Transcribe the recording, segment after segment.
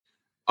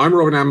I'm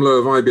Robin Amler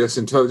of IBS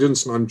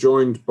Intelligence, and I'm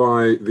joined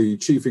by the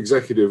Chief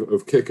Executive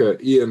of Kicker,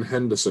 Ian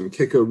Henderson.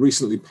 Kicker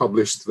recently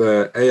published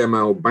their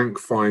AML Bank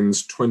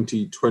Fines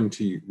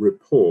 2020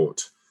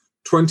 report.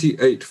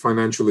 28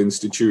 financial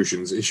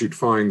institutions issued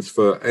fines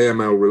for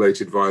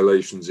AML-related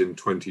violations in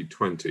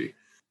 2020.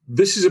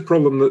 This is a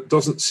problem that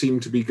doesn't seem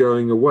to be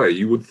going away.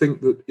 You would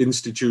think that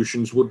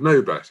institutions would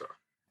know better.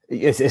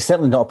 It's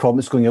certainly not a problem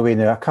that's going away.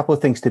 Now, a couple of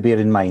things to bear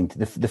in mind.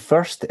 The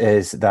first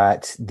is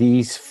that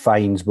these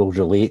fines will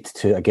relate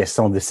to, I guess,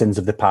 some of the sins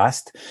of the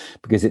past,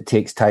 because it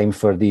takes time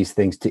for these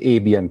things to A,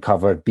 be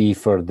uncovered, B,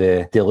 for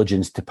the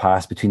diligence to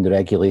pass between the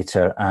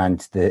regulator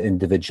and the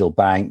individual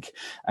bank,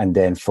 and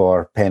then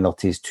for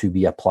penalties to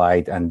be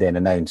applied and then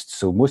announced.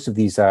 So most of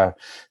these are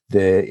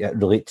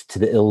relate to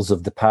the ills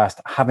of the past.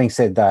 Having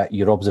said that,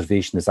 your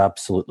observation is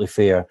absolutely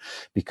fair,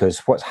 because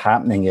what's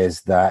happening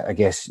is that, I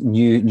guess,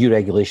 new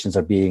regulations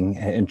are being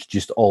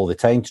introduced all the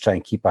time to try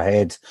and keep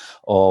ahead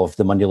of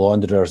the money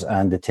launderers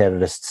and the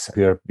terrorists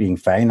who are being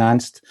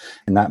financed.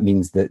 And that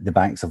means that the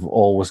banks have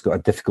always got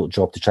a difficult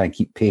job to try and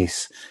keep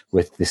pace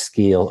with the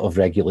scale of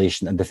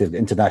regulation and the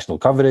international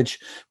coverage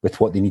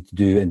with what they need to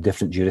do in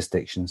different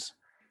jurisdictions.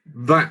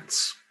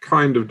 That's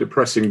kind of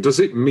depressing. Does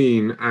it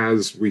mean,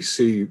 as we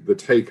see the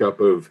take-up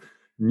of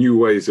new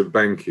ways of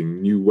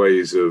banking, new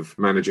ways of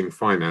managing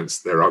finance,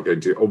 there are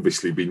going to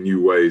obviously be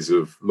new ways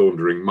of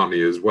laundering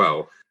money as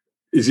well?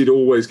 Is it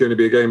always going to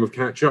be a game of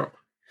catch-up?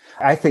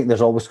 I think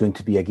there's always going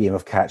to be a game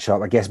of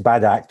catch-up. I guess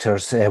bad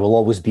actors will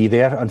always be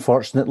there,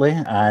 unfortunately.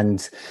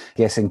 And I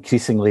guess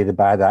increasingly the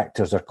bad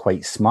actors are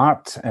quite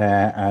smart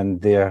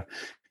and they're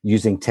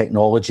using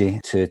technology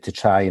to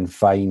try and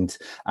find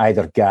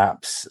either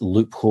gaps,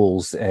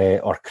 loopholes,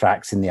 or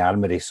cracks in the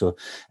armoury. So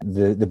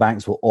the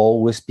banks will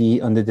always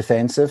be on the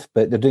defensive,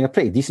 but they're doing a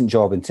pretty decent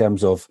job in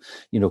terms of,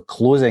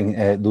 closing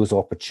those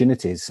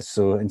opportunities.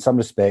 So in some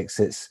respects,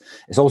 it's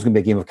always going to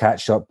be a game of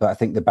catch-up, but I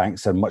think the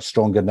banks are much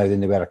stronger now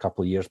than they were a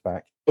couple of years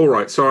back. All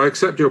right, so I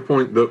accept your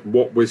point that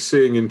what we're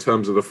seeing in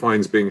terms of the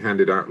fines being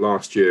handed out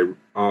last year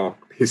are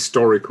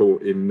historical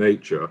in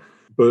nature.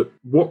 But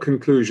what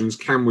conclusions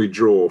can we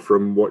draw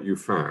from what you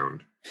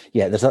found?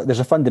 Yeah, there's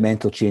a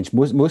fundamental change.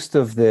 Most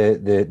of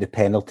the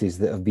penalties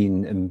that have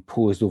been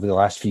imposed over the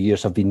last few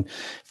years have been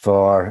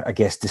for, I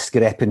guess,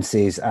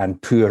 discrepancies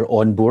and poor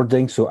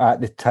onboarding. So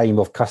at the time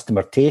of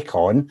customer take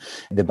on,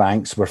 the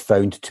banks were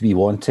found to be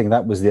wanting.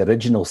 That was the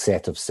original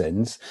set of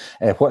sins.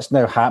 What's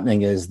now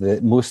happening is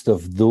that most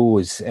of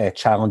those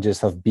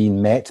challenges have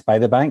been met by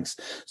the banks.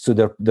 So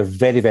they're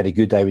very, very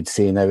good, I would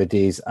say,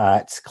 nowadays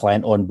at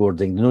client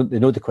onboarding. They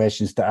know the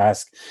questions to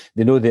ask.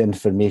 They know the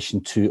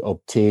information to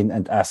obtain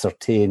and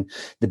ascertain.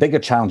 The bigger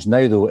challenge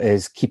now, though,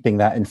 is keeping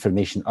that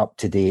information up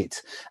to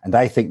date. And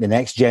I think the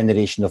next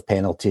generation of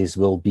penalties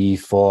will be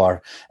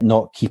for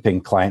not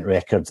keeping client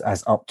records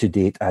as up to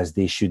date as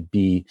they should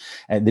be.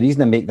 The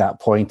reason I make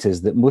that point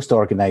is that most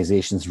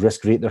organizations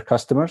risk rate their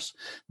customers.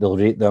 They'll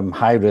rate them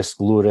high risk,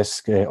 low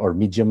risk, or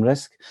medium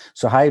risk.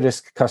 So high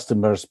risk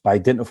customers, by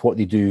dint of what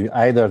they do,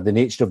 either the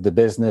nature of the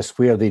business,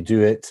 where they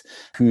do it,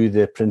 who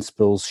the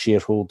principals,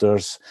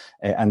 shareholders,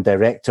 and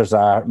directors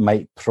are,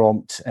 might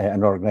prompt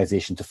an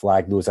organization to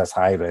flag those as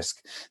high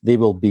risk. The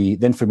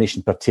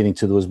information pertaining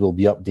to those will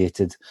be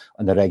updated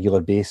on a regular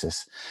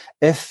basis.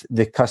 If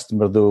the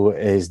customer, though,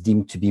 is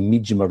deemed to be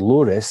medium or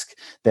low risk,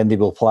 then they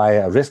will apply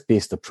a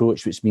risk-based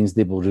approach, which means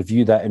they will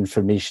review that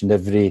information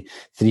every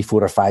 3,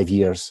 4, or 5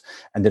 years.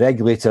 And the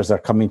regulators are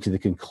coming to the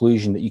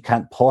conclusion that you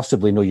can't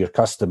possibly know your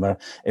customer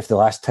if the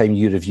last time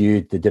you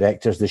reviewed the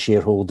directors, the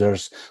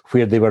shareholders,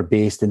 where they were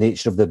based, the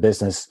nature of the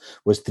business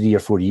was 3 or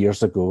 4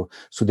 years ago.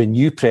 So the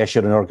new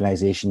pressure on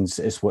organizations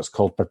is what's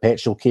called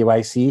perpetual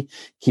KYC,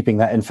 keeping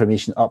that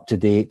information up to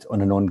date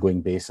on an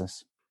ongoing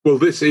basis. Well,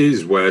 this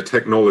is where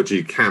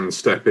technology can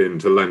step in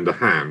to lend a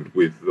hand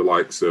with the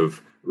likes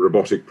of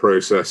robotic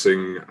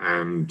processing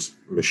and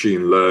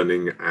machine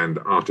learning and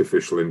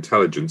artificial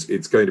intelligence.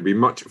 It's going to be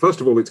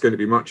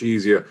much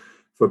easier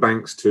for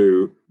banks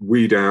to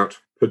weed out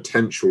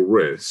potential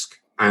risk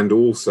and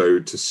also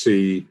to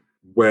see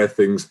where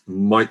things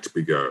might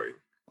be going.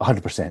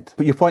 100%.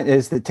 But your point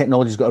is that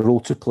technology's got a role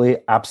to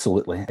play.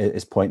 Absolutely,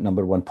 is point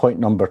number one. Point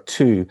number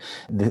two,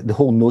 the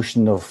whole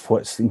notion of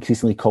what's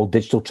increasingly called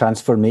digital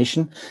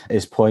transformation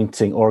is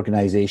pointing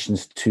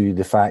organizations to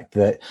the fact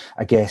that,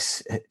 I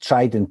guess,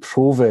 tried and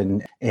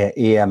proven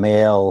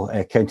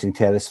AML, countering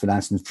terrorist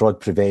finance and fraud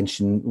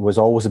prevention, was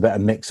always about a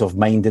mix of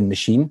mind and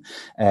machine,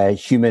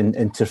 human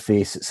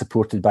interface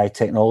supported by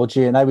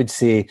technology. And I would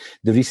say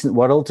the recent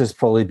world has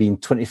probably been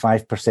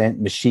 25%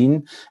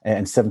 machine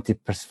and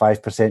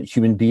 75%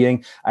 human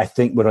being. I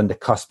think we're on the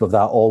cusp of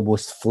that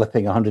almost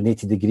flipping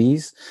 180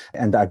 degrees,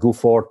 and a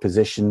go-forward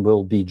position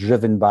will be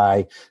driven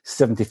by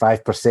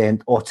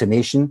 75%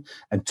 automation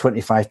and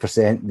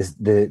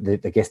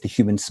 25% the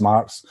human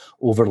smarts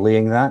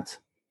overlaying that.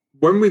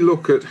 When we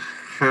look at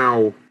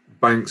how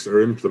banks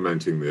are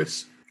implementing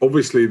this,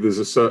 obviously there's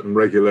a certain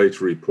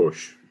regulatory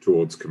push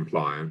towards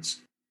compliance.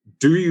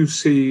 Do you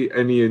see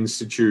any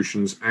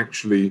institutions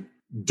actually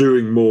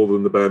doing more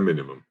than the bare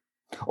minimum?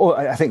 Oh,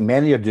 I think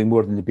many are doing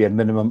more than the bare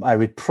minimum. I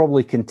would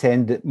probably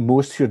contend that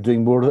most who are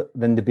doing more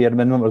than the bare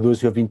minimum are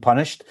those who have been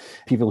punished,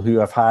 people who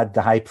have had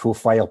the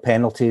high-profile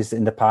penalties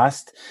in the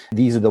past.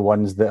 These are the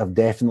ones that have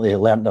definitely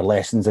learnt their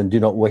lessons and do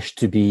not wish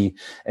to be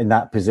in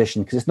that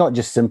position, because it's not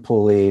just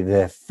simply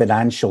the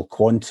financial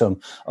quantum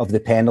of the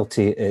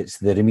penalty, it's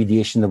the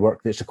remediation, the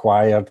work that's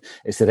required,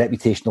 it's the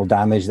reputational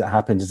damage that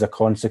happens as a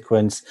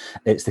consequence,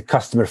 it's the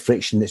customer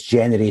friction that's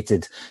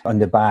generated on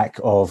the back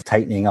of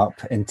tightening up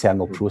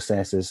internal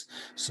processes.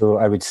 So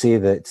I would say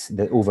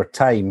that over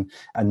time,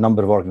 a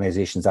number of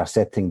organisations are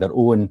setting their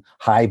own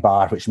high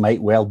bar, which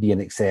might well be in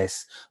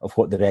excess of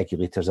what the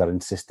regulators are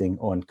insisting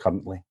on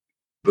currently.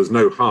 There's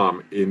no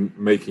harm in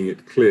making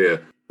it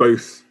clear,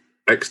 both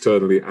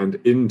externally and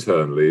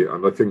internally.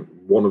 And I think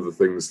one of the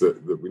things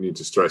that we need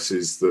to stress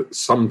is that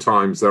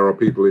sometimes there are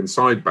people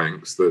inside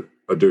banks that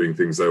are doing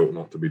things they ought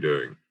not to be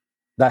doing.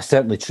 That's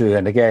certainly true,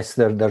 and I guess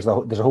there's a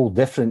whole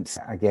different,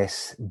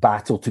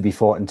 battle to be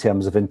fought in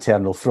terms of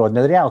internal fraud.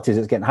 Now, the reality is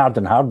it's getting harder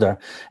and harder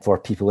for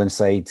people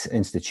inside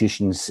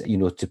institutions,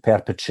 to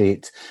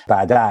perpetrate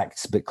bad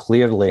acts. But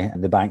clearly,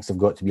 the banks have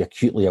got to be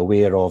acutely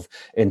aware of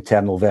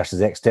internal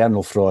versus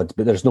external fraud.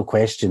 But there's no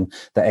question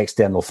that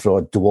external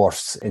fraud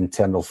dwarfs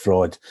internal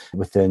fraud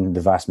within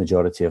the vast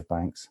majority of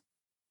banks.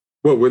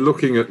 Well, we're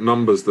looking at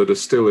numbers that are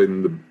still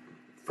in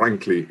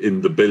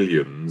the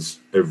billions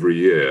every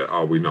year,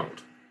 are we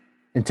not?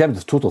 In terms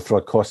of total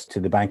fraud costs to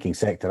the banking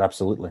sector,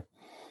 absolutely.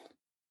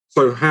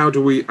 So how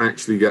do we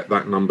actually get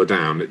that number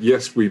down?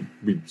 Yes, we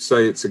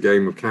say it's a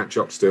game of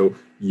catch-up still.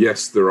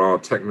 Yes, there are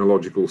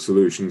technological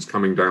solutions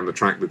coming down the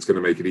track that's going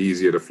to make it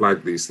easier to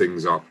flag these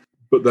things up.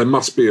 But there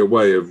must be a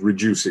way of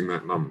reducing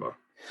that number.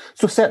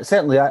 So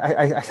certainly,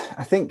 I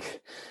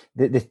think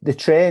the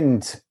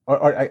trend,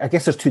 or I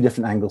guess there's two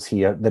different angles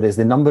here. There is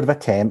the number of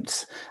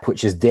attempts,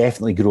 which is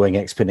definitely growing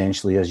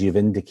exponentially, as you've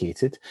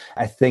indicated.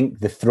 I think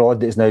the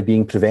fraud that is now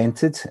being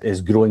prevented is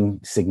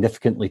growing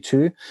significantly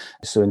too.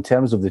 So in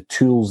terms of the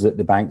tools that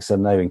the banks are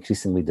now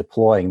increasingly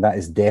deploying, that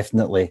is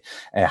definitely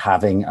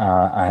having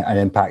an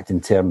impact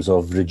in terms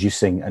of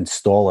reducing and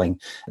stalling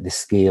the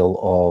scale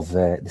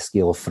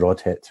of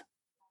fraud hit.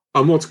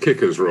 And what's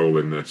Kicker's role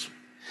in this?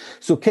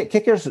 So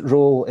Kicker's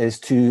role is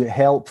to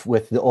help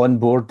with the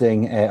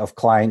onboarding of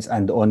clients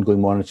and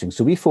ongoing monitoring.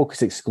 So we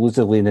focus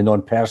exclusively in the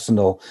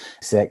non-personal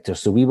sector.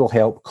 So we will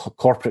help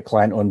corporate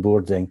client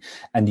onboarding.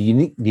 And the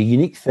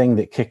unique thing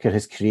that Kicker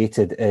has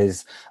created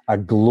is a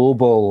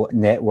global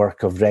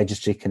network of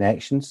registry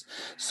connections.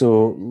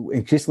 So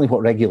increasingly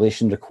what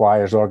regulation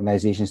requires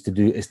organizations to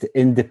do is to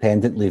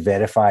independently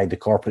verify the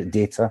corporate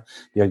data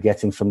they're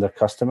getting from their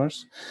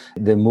customers.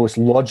 The most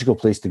logical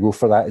place to go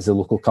for that is the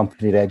local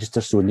company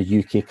register. So in the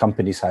UK,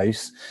 Companies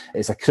House,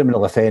 it's a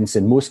criminal offence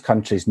in most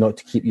countries not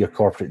to keep your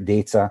corporate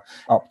data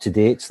up to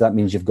date. So that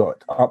means you've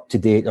got up to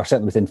date, or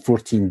certainly within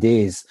 14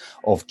 days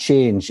of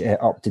change,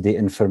 up to date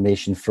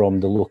information from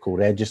the local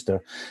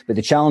register. But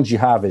the challenge you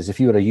have is if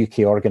you're a UK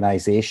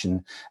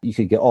organisation, you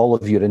could get all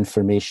of your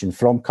information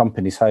from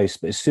Companies House.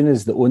 But as soon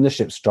as the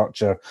ownership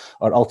structure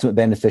or ultimate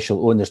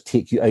beneficial owners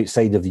take you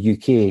outside of the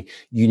UK,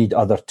 you need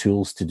other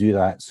tools to do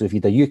that. So if you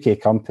had a UK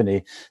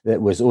company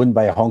that was owned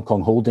by a Hong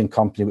Kong holding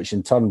company, which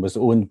in turn was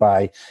owned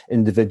by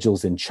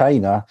individuals in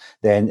China,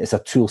 then it's a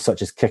tool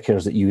such as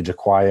Kickers that you would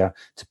require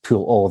to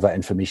pull all of that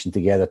information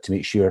together to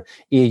make sure,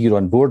 A, your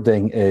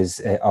onboarding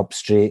is up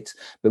straight,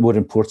 but more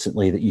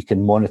importantly, that you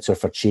can monitor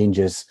for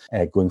changes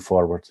going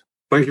forward.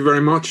 Thank you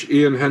very much,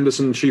 Ian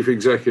Henderson, Chief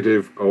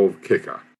Executive of Kicker.